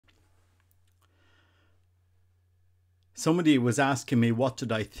Somebody was asking me what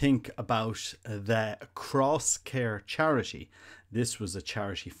did I think about the Cross Care Charity. This was a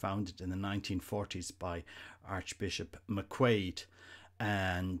charity founded in the 1940s by Archbishop McQuaid,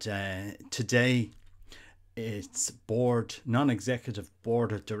 and today its non-executive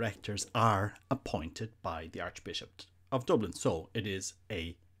board of directors are appointed by the Archbishop of Dublin. So it is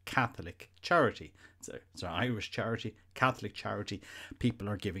a Catholic charity. It's an Irish charity, Catholic charity. People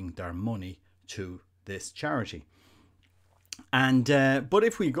are giving their money to this charity. And but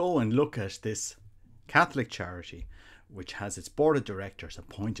if we go and look at this Catholic charity, which has its board of directors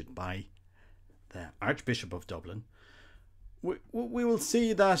appointed by the Archbishop of Dublin, we will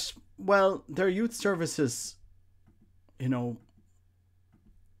see that, well, their youth services,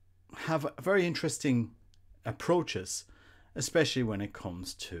 have very interesting approaches, especially when it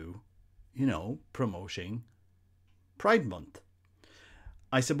comes to, promoting Pride Month.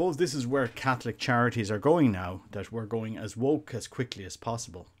 I suppose this is where Catholic charities are going now, that we're going as woke as quickly as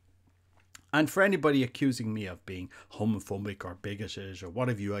possible. And for anybody accusing me of being homophobic or bigoted or what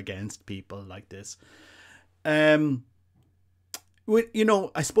have you against people like this, I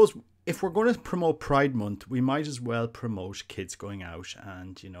suppose if we're going to promote Pride Month, we might as well promote kids going out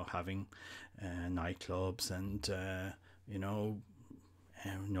and, having nightclubs and,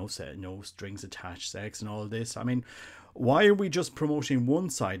 no strings attached sex and all this. I mean, why are we just promoting one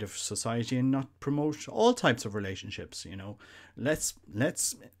side of society and not promote all types of relationships? Let's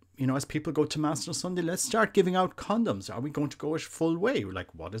as people go to Mass on Sunday, let's start giving out condoms. Are we going to go it full way?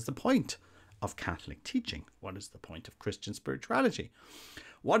 Like, what is the point of Catholic teaching? What is the point of Christian spirituality?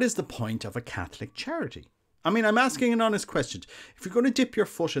 What is the point of a Catholic charity? I mean, I'm asking an honest question. If you're going to dip your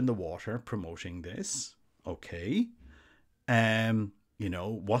foot in the water promoting this, okay,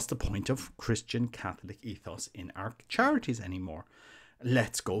 what's the point of Christian Catholic ethos in our charities anymore?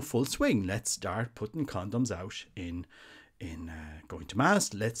 Let's go full swing. Let's start putting condoms out in going to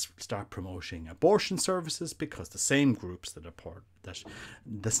Mass. Let's start promoting abortion services, because the same groups that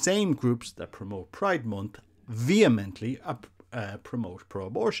promote Pride Month vehemently promote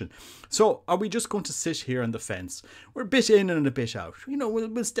pro-abortion. So are we just going to sit here on the fence? We're a bit in and a bit out.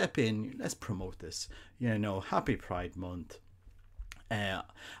 We'll step in. Let's promote this. Happy Pride Month. A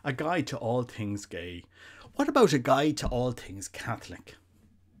guide to all things gay. What about a guide to all things Catholic?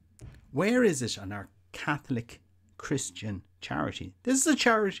 Where is it on our Catholic Christian charity? This is a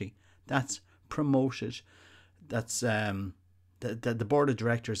charity that's promoted, that's the board of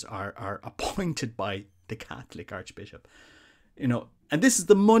directors are appointed by the Catholic Archbishop. And this is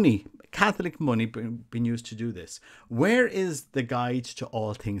the money, Catholic money, being used to do this. Where is the guide to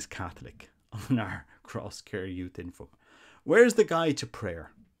all things Catholic on our Cross Care Youth Info? Where's the guide to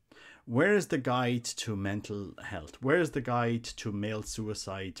prayer? Where is the guide to mental health? Where is the guide to male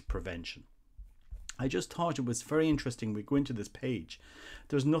suicide prevention? I just thought it was very interesting. We go into this page.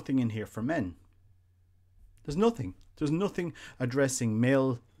 There's nothing in here for men. There's nothing. There's nothing addressing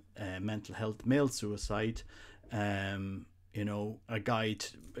male mental health, male suicide. A guide.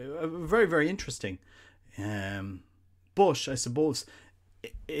 Very, very interesting. But I suppose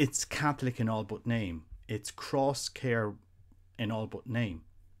it's Catholic in all but name. It's Cross Care in all but name.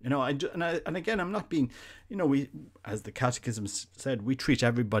 And again, I'm not being, we, as the Catechism said, we treat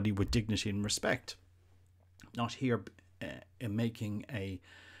everybody with dignity and respect. Not here making a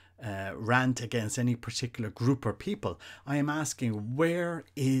rant against any particular group or people. I am asking, where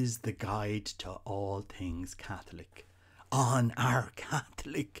is the guide to all things Catholic on our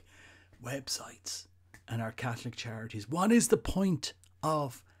Catholic websites and our Catholic charities? What is the point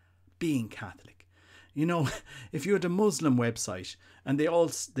of being Catholic? If you had a Muslim website and they all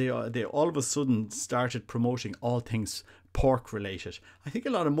of a sudden started promoting all things pork related, I think a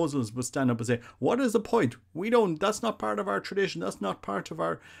lot of Muslims would stand up and say, what is the point? That's not part of our tradition. That's not part of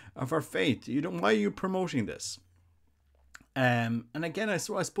our faith. Why are you promoting this? And again, I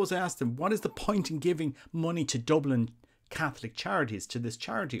suppose I asked them, what is the point in giving money to Dublin Catholic charities, to this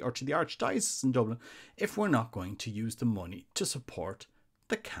charity or to the Archdiocese in Dublin, if we're not going to use the money to support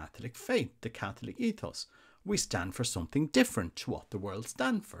the Catholic faith, the Catholic ethos? We stand for something different to what the world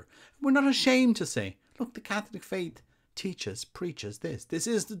stands for. We're not ashamed to say, look, the Catholic faith preaches this. This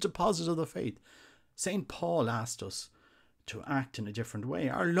is the deposit of the faith. St. Paul asked us to act in a different way.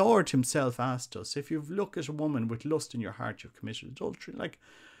 Our Lord himself asked us, if you look at a woman with lust in your heart, you've committed adultery.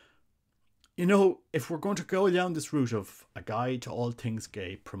 If we're going to go down this route of a guide to all things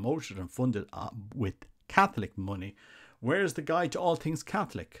gay, promoted and funded with Catholic money, where's the guide to all things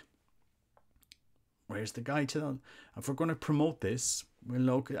Catholic? Where's the guide to that? If we're going to promote this,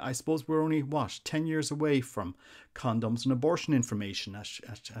 I suppose we're only, 10 years away from condoms and abortion information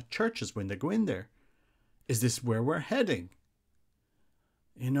at churches when they go in there. Is this where we're heading?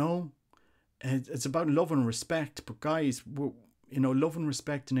 You know, it's about love and respect. But guys, love and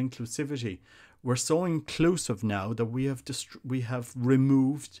respect and inclusivity. We're so inclusive now that we have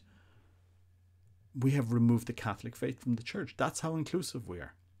removed the Catholic faith from the church. That's how inclusive we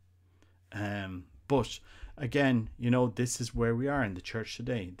are. But again, this is where we are in the church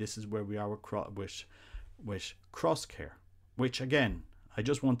today. This is where we are with cross care, which again, I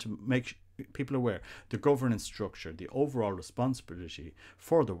just want to make people aware. The governance structure, the overall responsibility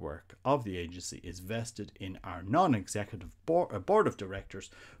for the work of the agency is vested in our non-executive board of directors,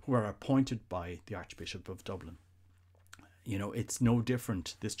 who are appointed by the Archbishop of Dublin. It's no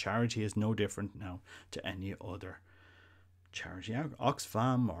different. This charity is no different now to any other charity,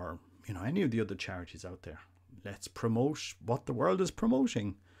 Oxfam, or any of the other charities out there. Let's promote what the world is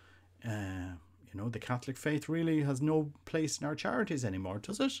promoting. The Catholic faith really has no place in our charities anymore,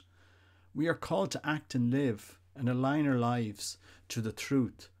 does it? We are called to act and live and align our lives to the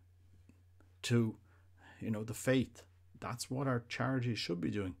truth, to the faith. That's what our charities should be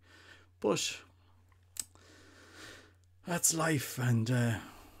doing. But that's life, and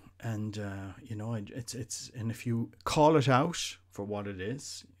it's and if you call it out for what it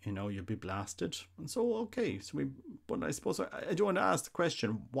is, you'll be blasted. And so okay, but I suppose I do want to ask the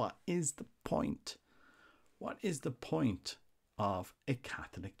question: what is the point? What is the point of a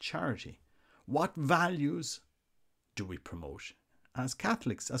Catholic charity? What values do we promote as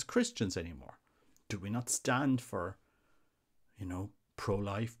Catholics, as Christians anymore? Do we not stand for,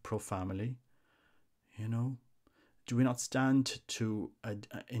 pro-life, pro-family? Do we not stand to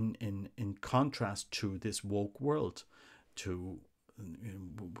in contrast to this woke world,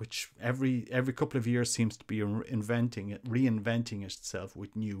 which every couple of years seems to be reinventing itself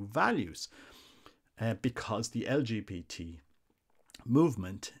with new values, because the LGBT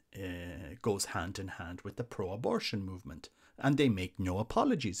movement goes hand in hand with the pro-abortion movement, and they make no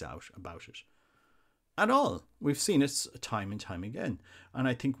apologies about it at all. We've seen it time and time again, and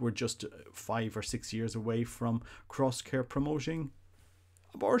I think we're just 5 or 6 years away from cross-care promoting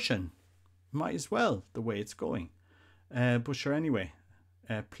abortion. Might as well, the way it's going. But sure, anyway,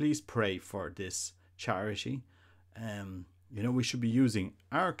 please pray for this charity. We should be using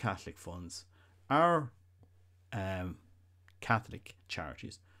our Catholic funds, our Catholic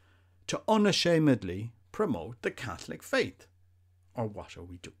charities, to unashamedly promote the Catholic faith. Or what are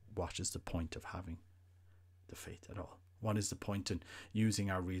we do? What is the point of having the faith at all? What is the point in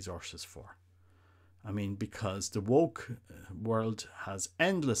using our resources for? I mean, because the woke world has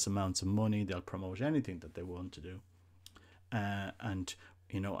endless amounts of money. They'll promote anything that they want to do. And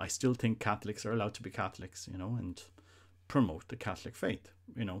I still think Catholics are allowed to be Catholics, and promote the Catholic faith,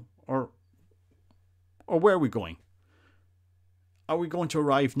 or where are we going? Are we going to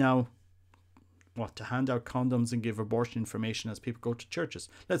arrive now, to hand out condoms and give abortion information as people go to churches?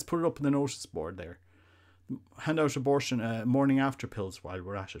 Let's put it up in the notice board there. Hand out abortion morning after pills while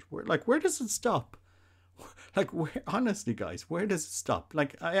we're at it. Where does it stop? Honestly, guys, where does it stop?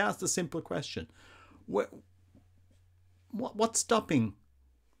 I asked a simple question. What's stopping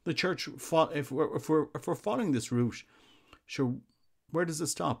the church? If we're following this route, sure, where does it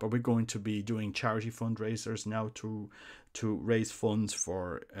stop? Are we going to be doing charity fundraisers now to raise funds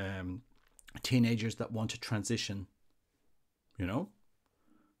for teenagers that want to transition?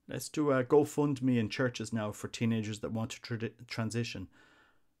 Let's do a GoFundMe in churches now for teenagers that want to transition.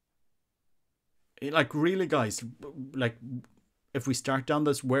 Really, guys, if we start down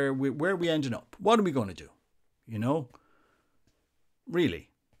this, where are we ending up? What are we going to do? Really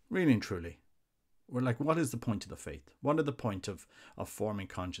and truly. We're what is the point of the faith? What are the point of forming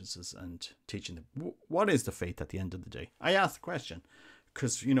consciences and teaching them? What is the faith at the end of the day? I ask the question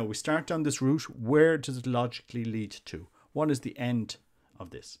because, we start down this route. Where does it logically lead to? What is the end of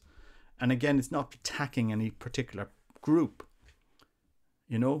this? And again, it's not attacking any particular group,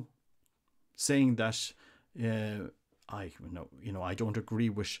 saying that I don't agree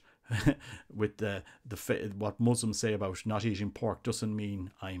with what Muslims say about not eating pork doesn't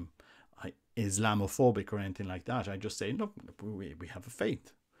mean I'm Islamophobic or anything like that. I just say, look, we have a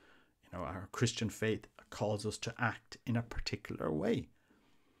faith. Our Christian faith calls us to act in a particular way,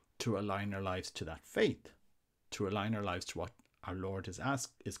 to align our lives to that faith, to align our lives to what our Lord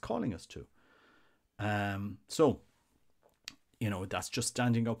is calling us to. So, that's just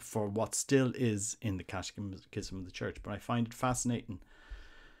standing up for what still is in the Catechism of the Church. But I find it fascinating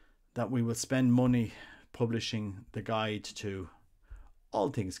that we will spend money publishing the guide to all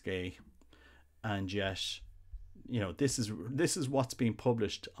things gay, and yet, this is what's being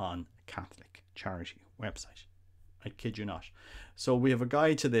published on Catholic Charity website. I kid you not. So we have a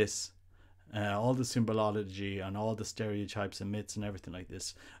guide to this, all the symbolology and all the stereotypes and myths and everything like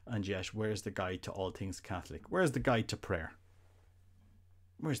this. And yet, where's the guide to all things Catholic? Where's the guide to prayer?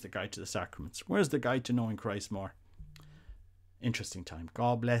 Where's the guide to the sacraments? Where's the guide to knowing Christ more? Interesting time.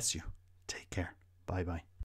 God bless you. Take care. Bye bye.